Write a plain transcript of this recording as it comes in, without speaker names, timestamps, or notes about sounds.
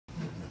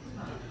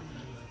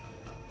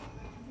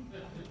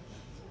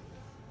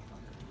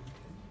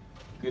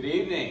Good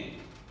evening.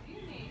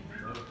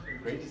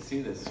 Great to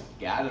see this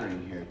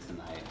gathering here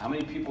tonight. How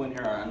many people in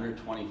here are under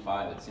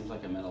 25? It seems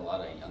like I met a lot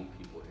of young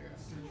people here.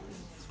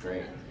 It's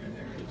great.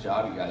 Good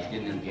job, you guys,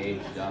 getting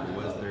engaged. It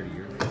was 30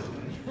 years ago.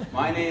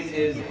 My name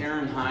is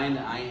Hinde.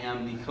 I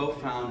am the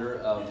co-founder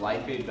of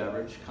LIFEAID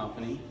Beverage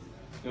Company.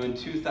 In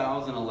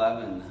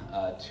 2011,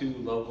 two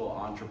local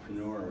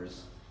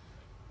entrepreneurs,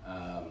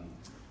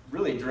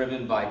 really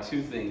driven by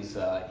two things,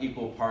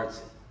 equal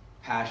parts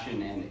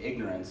passion and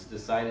ignorance,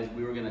 decided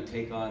we were going to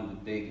take on the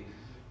big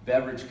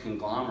beverage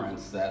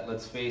conglomerates that,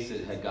 let's face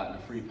it, had gotten a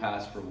free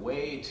pass for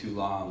way too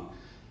long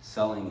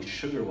selling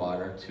sugar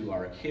water to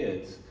our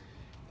kids.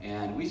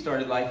 And we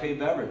started LIFEAID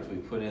Beverage. We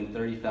put in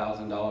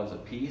 $30,000 a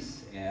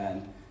piece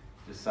and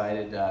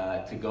decided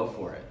to go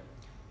for it.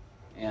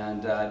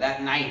 And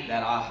that night,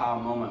 that aha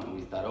moment when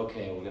we thought,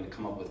 okay, we're going to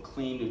come up with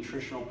clean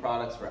nutritional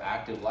products for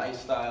active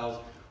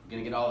lifestyles. We're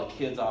going to get all the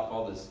kids off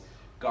all this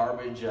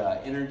garbage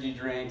energy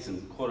drinks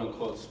and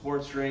quote-unquote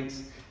sports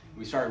drinks.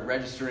 We started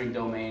registering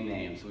domain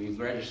names. We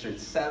registered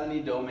 70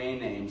 domain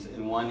names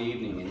in one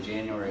evening in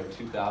January of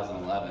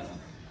 2011.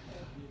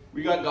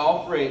 We got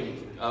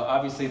GolfRaid.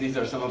 Obviously, these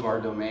are some of our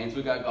domains.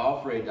 We got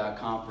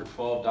GolfRaid.com for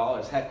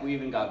 $12. Heck, we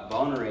even got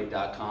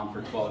Bonerade.com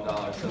for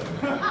 $12. So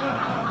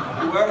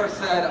whoever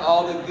said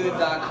all the good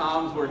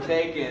 .coms were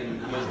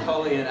taken was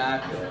totally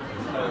inaccurate.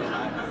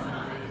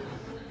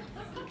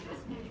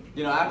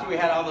 You know, after we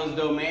had all those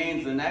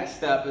domains, the next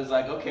step is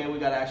like, okay, we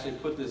got to actually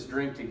put this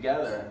drink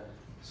together.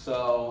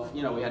 So,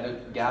 you know, we had to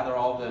gather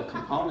all the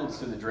components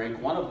to the drink,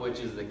 one of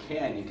which is the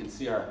can. You can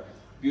see our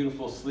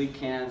beautiful, sleek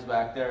cans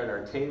back there at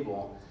our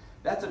table.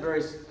 That's a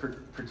very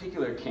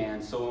particular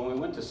can. So when we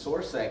went to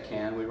source that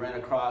can, we ran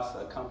across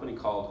a company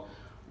called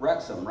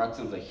Rexam.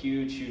 Rexam's a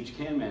huge, huge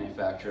can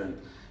manufacturer.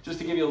 And just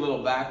to give you a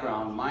little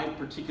background, my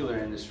particular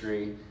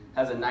industry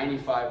has a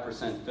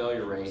 95%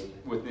 failure rate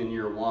within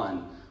year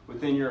one.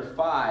 Within year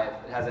 5,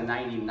 it has a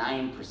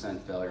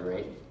 99% failure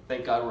rate.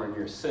 Thank God we're in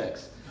year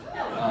 6.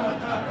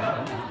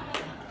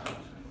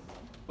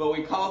 But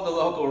we called the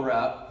local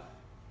rep.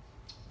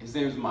 His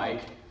name's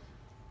Mike.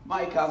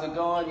 Mike, how's it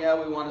going?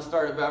 Yeah, we want to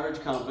start a beverage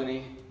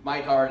company.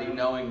 Mike already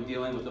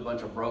dealing with a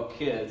bunch of broke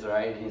kids,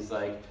 right? And he's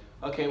like,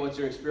 okay, what's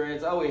your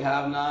experience? Oh, we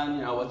have none.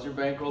 You know, what's your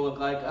bankroll look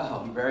like?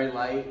 Oh, I'm very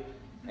light.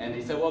 And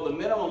he said, well, the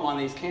minimum on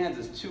these cans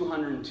is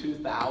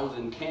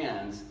 202,000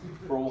 cans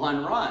for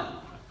one run.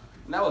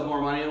 And that was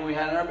more money than we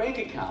had in our bank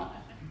account.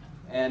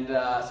 And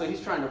so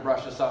he's trying to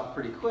brush us off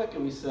pretty quick,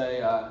 and we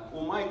say,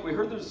 well, Mike, we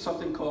heard there's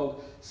something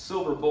called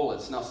silver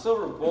bullets. Now,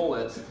 silver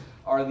bullets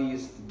are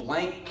these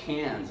blank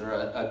cans, or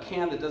a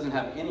can that doesn't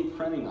have any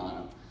printing on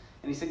them.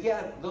 And he said,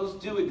 yeah, those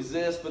do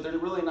exist, but they're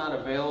really not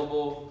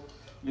available.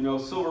 You know,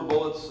 silver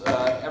bullets,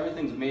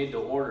 everything's made to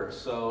order.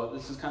 So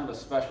this is kind of a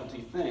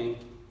specialty thing,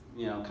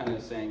 you know, kind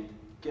of saying,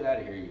 get out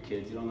of here, you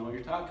kids, you don't know what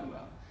you're talking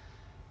about.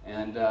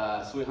 And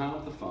so we hung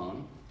up the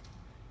phone.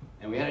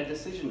 And we had a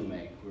decision to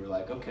make. We were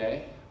like,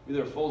 okay, we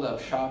either fold up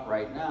shop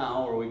right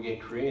now or we get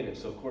creative.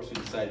 So of course we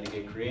decided to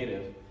get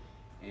creative.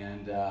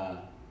 And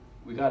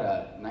we got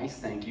a nice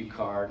thank you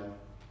card,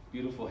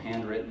 beautiful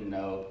handwritten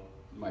note,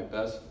 my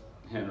best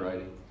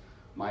handwriting.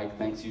 Mike,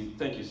 thank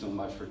you so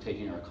much for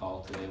taking our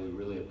call today. We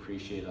really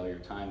appreciate all your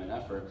time and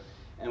effort.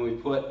 And we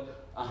put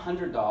a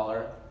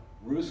 $100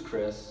 Ruth's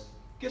Chris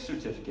gift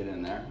certificate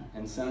in there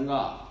and sent it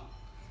off.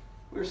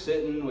 We were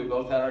sitting, we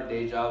both had our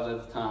day jobs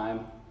at the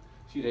time.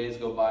 A few days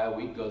go by, a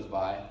week goes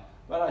by.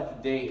 About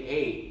at day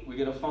 8, we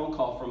get a phone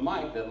call from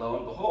Mike that, lo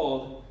and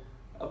behold,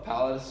 a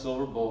pallet of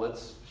silver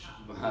bullets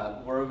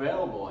were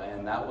available.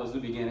 And that was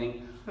the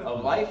beginning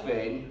of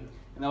LIFEAID.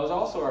 And that was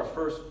also our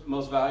first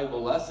most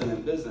valuable lesson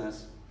in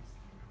business,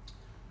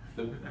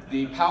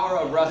 the power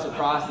of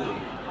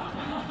reciprocity.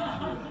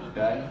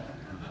 Okay?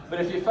 But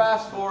if you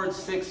fast forward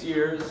 6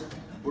 years,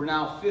 we're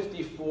now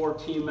 54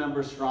 team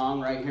members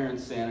strong right here in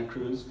Santa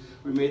Cruz.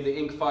 We made the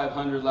Inc.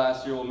 500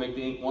 last year. We'll make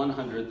the Inc.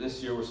 100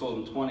 this year. We're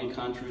sold in 20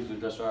 countries.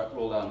 We've just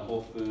rolled out in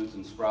Whole Foods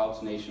and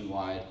Sprouts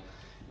nationwide.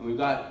 And we've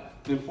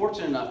been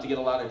fortunate enough to get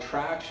a lot of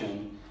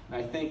traction. And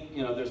I think,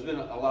 you know, there's been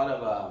a lot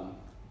of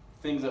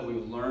things that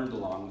we've learned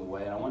along the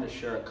way. And I want to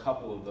share a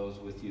couple of those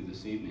with you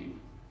this evening.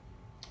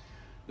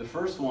 The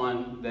first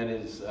one that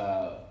is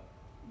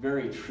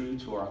very true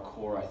to our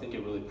core, I think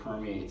it really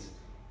permeates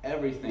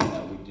everything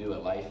that we do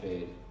at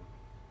LIFEAID,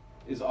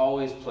 is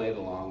always play the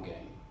long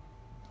game.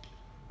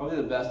 Probably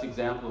the best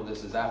example of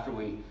this is after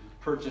we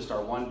purchased our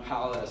one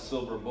pallet of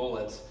silver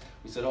bullets,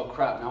 we said, oh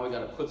crap, now we got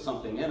to put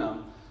something in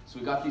them. So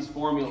we got these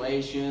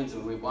formulations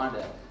and we wanted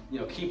to, you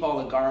know, keep all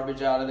the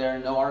garbage out of there,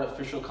 no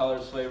artificial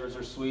colors, flavors,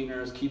 or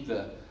sweeteners, keep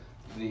the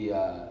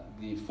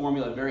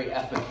formula very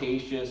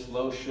efficacious,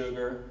 low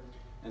sugar.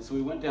 And so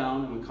we went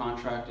down and we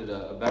contracted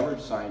a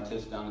beverage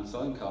scientist down in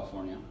Southern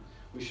California.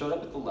 We showed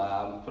up at the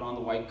lab, put on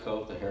the white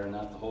coat, the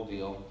hairnet, the whole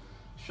deal.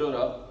 Showed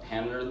up,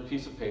 handed her the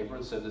piece of paper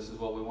and said, this is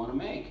what we want to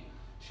make.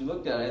 She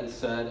looked at it and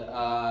said,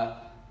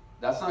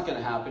 that's not going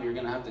to happen. You're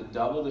going to have to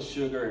double the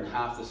sugar and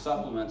half the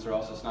supplements or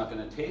else it's not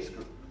going to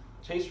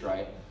taste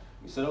right.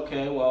 We said,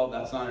 okay, well,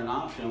 that's not an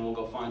option. We'll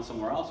go find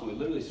somewhere else. And we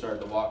literally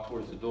started to walk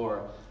towards the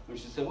door. And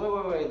she said,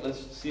 wait, let's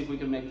see if we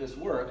can make this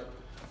work.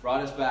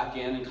 Brought us back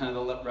in, and kind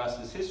of the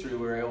rest is history.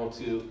 We were able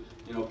to,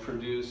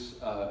 produce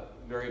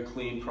very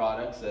clean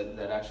products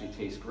that actually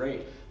taste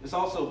great. This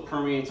also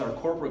permeates our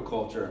corporate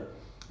culture.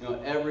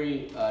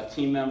 Every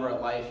team member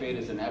at LIFEAID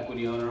is an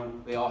equity owner.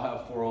 They all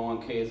have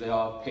 401ks. They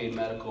all have paid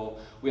medical.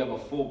 We have a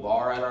full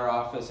bar at our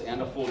office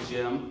and a full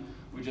gym.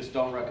 We just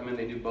don't recommend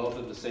they do both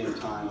at the same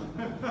time.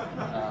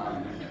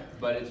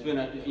 But it's been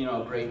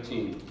a great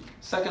team.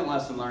 Second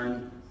lesson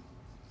learned,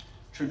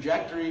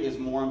 trajectory is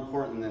more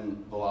important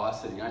than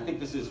velocity. And I think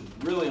this is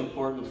really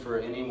important for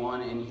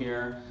anyone in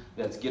here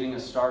that's getting a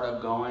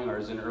startup going or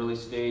is in early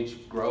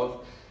stage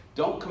growth.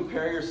 Don't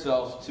compare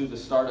yourselves to the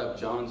startup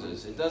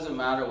Joneses. It doesn't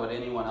matter what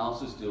anyone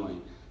else is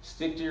doing.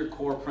 Stick to your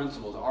core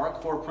principles. Our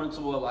core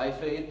principle at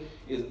LIFEAID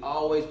is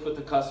always put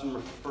the customer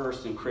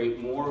first and create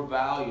more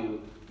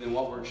value than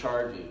what we're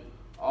charging.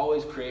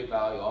 Always create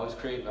value, always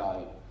create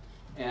value.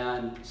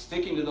 And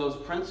sticking to those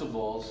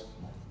principles,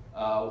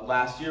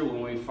 last year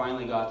when we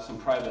finally got some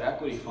private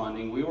equity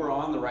funding, we were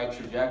on the right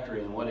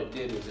trajectory, and what it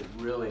did is it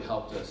really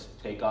helped us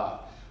take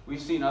off.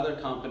 We've seen other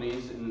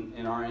companies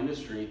in our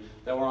industry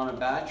that were on a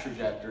bad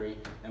trajectory,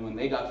 and when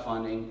they got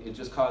funding, it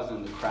just caused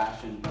them to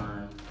crash and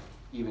burn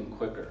even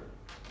quicker.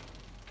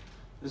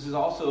 This is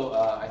also,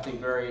 I think,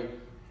 very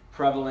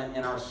prevalent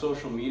in our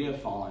social media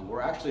following.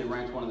 We're actually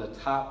ranked one of the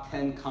top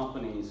 10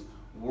 companies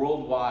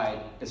worldwide,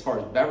 as far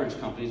as beverage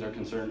companies are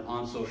concerned,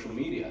 on social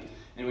media.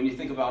 And when you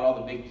think about all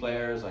the big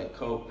players like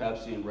Coke,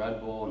 Pepsi, and Red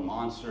Bull, and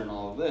Monster, and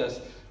all of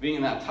this, being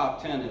in that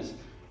top 10 is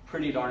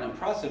pretty darn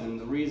impressive. And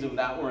the reason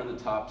that we're in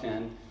the top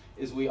 10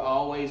 is we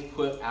always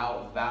put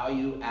out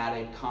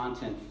value-added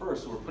content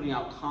first. So we're putting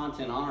out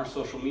content on our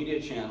social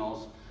media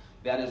channels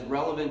that is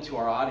relevant to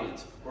our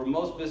audience. Where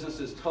most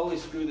businesses totally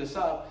screw this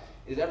up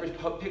is every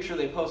picture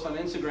they post on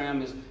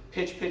Instagram is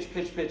pitch, pitch,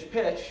 pitch, pitch,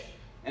 pitch,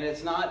 and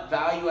it's not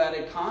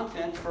value-added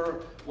content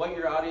for what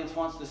your audience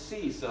wants to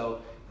see.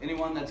 So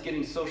anyone that's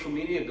getting social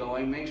media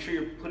going, make sure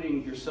you're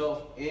putting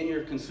yourself in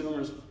your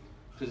consumer's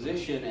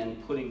position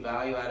and putting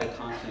value-added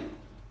content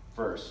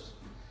first.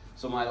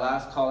 So my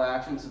last call to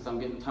action, since I'm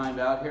getting timed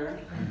out here,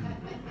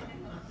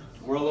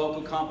 we're a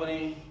local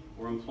company,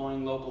 we're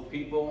employing local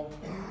people.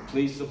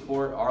 Please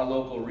support our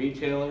local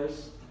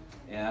retailers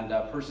and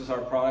purchase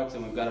our products,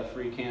 and we've got a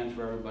free can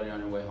for everybody on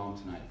your way home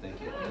tonight.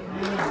 Thank you.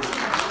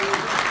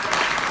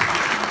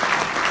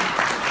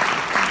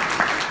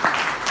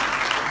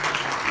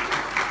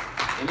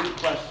 Any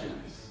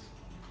questions?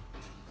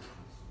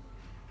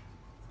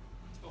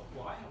 Oh,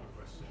 well, I have a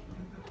question.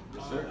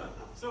 Yes, sir.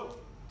 So,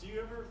 do you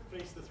ever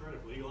face the threat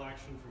of legal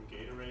action from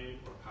Gatorade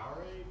or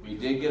Powerade? We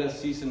did get a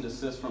cease and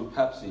desist from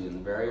Pepsi in the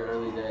very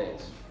early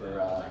days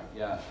for,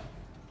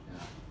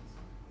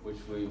 which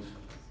we've,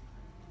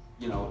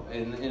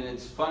 and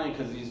it's funny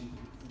because these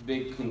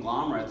big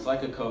conglomerates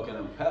like a Coke and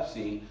a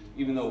Pepsi,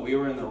 even though we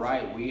were in the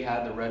right, we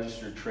had the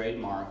registered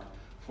trademark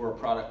for a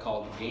product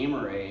called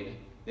Gamerade.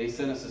 They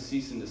sent us a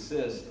cease and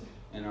desist,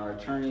 and our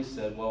attorney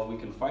said, well, we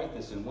can fight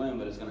this and win,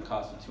 but it's going to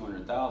cost us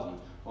 $200,000.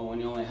 Well, when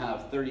you only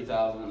have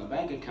 $30,000 in the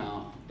bank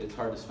account, it's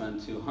hard to spend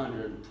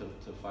 $200,000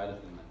 to fight a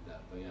thing like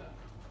that. But yeah,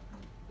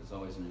 it's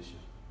always an issue.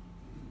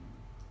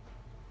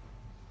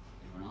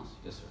 Anyone else?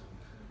 Yes, sir.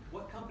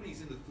 What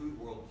companies in the food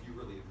world do you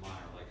really admire?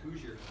 Like,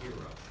 who's your hero?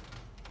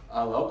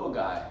 A local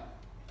guy,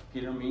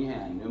 Peter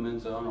Meehan,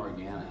 Newman's Own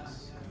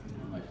Organics.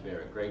 One of my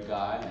favorite. Great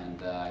guy,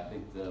 and I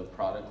think the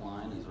product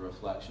line is a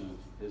reflection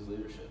of his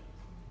leadership.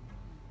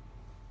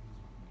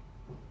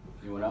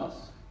 Anyone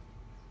else?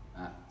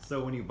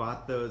 So when you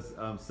bought those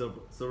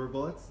silver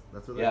bullets,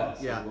 that's what Yeah,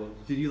 they're called?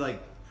 Yeah. Did you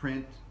like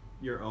print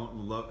your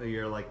own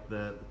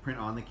the print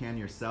on the can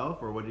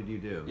yourself, or what did you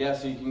do? Yeah,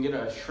 so you can get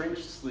a shrink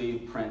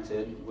sleeve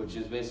printed, which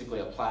is basically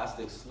a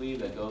plastic sleeve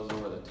that goes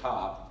over the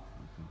top.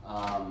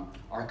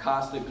 Our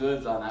cost of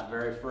goods on that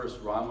very first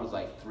run was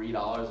like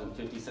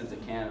 $3.50 a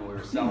can, and we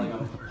were selling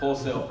them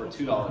wholesale for $2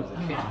 a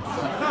can.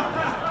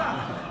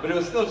 So. But it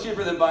was still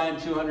cheaper than buying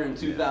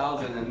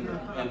 202,000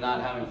 and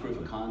not having proof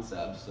of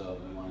concept, so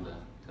we wanted to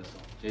test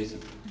them. Jason.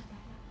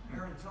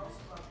 Aaron, tell us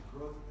about the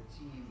growth of the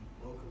team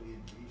locally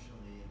and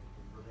regionally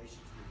in relation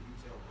to the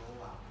retail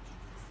rollout.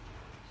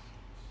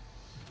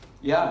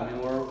 Yeah, I mean,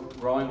 we're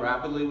growing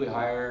rapidly. We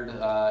hired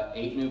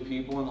 8 new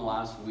people in the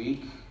last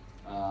week.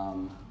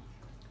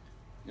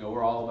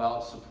 We're all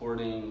about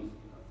supporting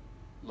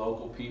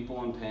local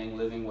people and paying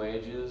living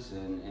wages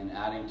and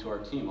adding to our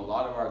team. A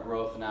lot of our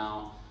growth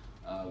now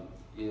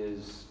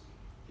is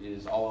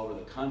all over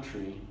the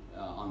country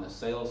on the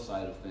sales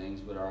side of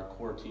things, but our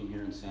core team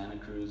here in Santa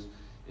Cruz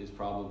is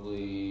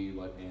probably,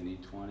 what, Andy,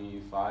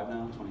 25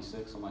 now,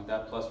 26, something like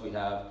that. Plus we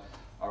have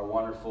our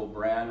wonderful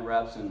brand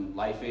reps and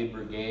LIFEAID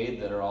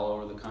Brigade that are all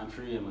over the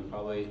country, and we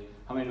probably,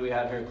 how many do we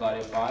have here,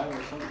 Claudia? 5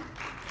 or something?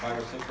 5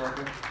 or 6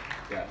 workers?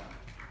 Yeah.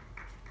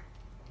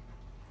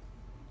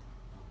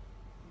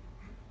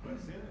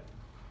 What's in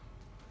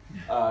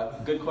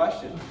it? Good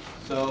question.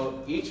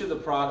 So each of the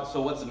products,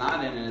 so what's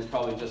not in it is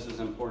probably just as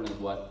important as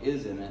what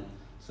is in it.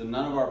 So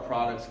none of our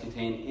products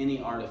contain any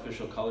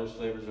artificial colors,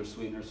 flavors, or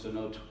sweeteners, so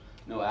no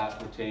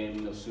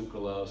aspartame, no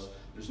sucralose.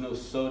 There's no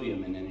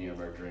sodium in any of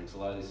our drinks. A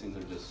lot of these things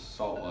are just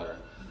salt water.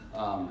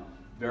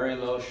 Very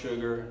low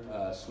sugar,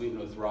 sweetened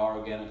with raw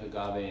organic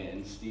agave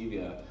and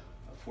stevia,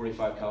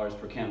 45 calories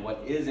per can.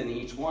 What is in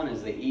each one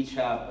is they each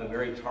have a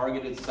very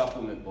targeted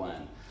supplement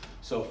blend.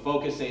 So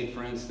FocusAid,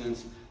 for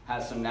instance,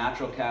 has some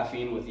natural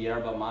caffeine with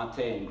yerba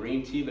mate and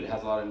green tea, but it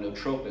has a lot of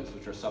nootropics,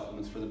 which are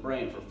supplements for the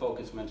brain, for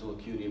focus, mental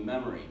acuity, and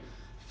memory.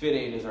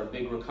 FitAid is our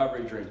big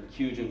recovery drink,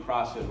 huge in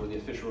CrossFit. We're the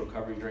official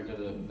recovery drink of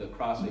the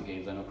CrossFit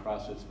Games. I know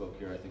CrossFit spoke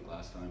here, I think,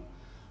 last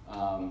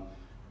time.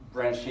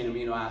 Branched chain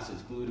amino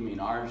acids, glutamine,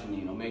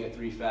 arginine,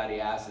 omega-3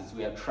 fatty acids.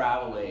 We have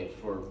Travel Aid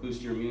for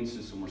boost your immune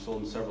system. We're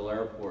sold in several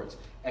airports.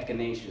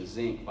 Echinacea,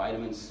 zinc,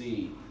 vitamin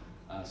C,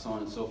 so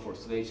on and so forth.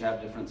 So they each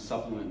have different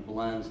supplement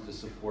blends to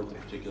support the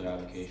particular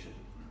avocation.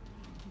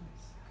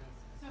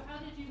 So how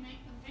did you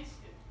make them taste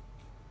good?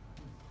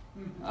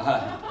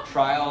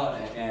 Trial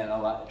and a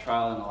lot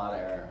of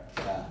error.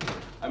 Yeah.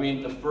 I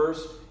mean, the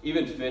first,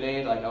 even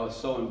FitAid, like I was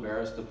so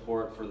embarrassed to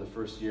pour it for the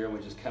first year, and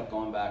we just kept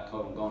going back,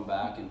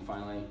 and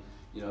finally,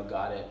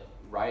 got it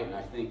right. And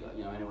I think,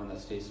 anyone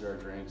that's tasted our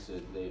drinks,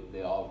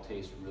 they all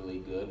taste really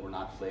good. We're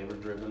not flavor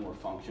driven, we're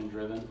function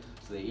driven.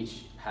 So they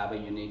each have a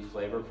unique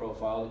flavor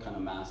profile to kind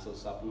of mask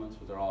those supplements,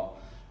 but they're all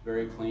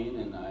very clean,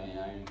 and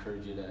I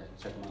encourage you to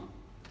check them out.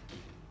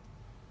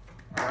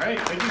 All right,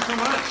 thank you so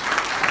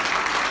much.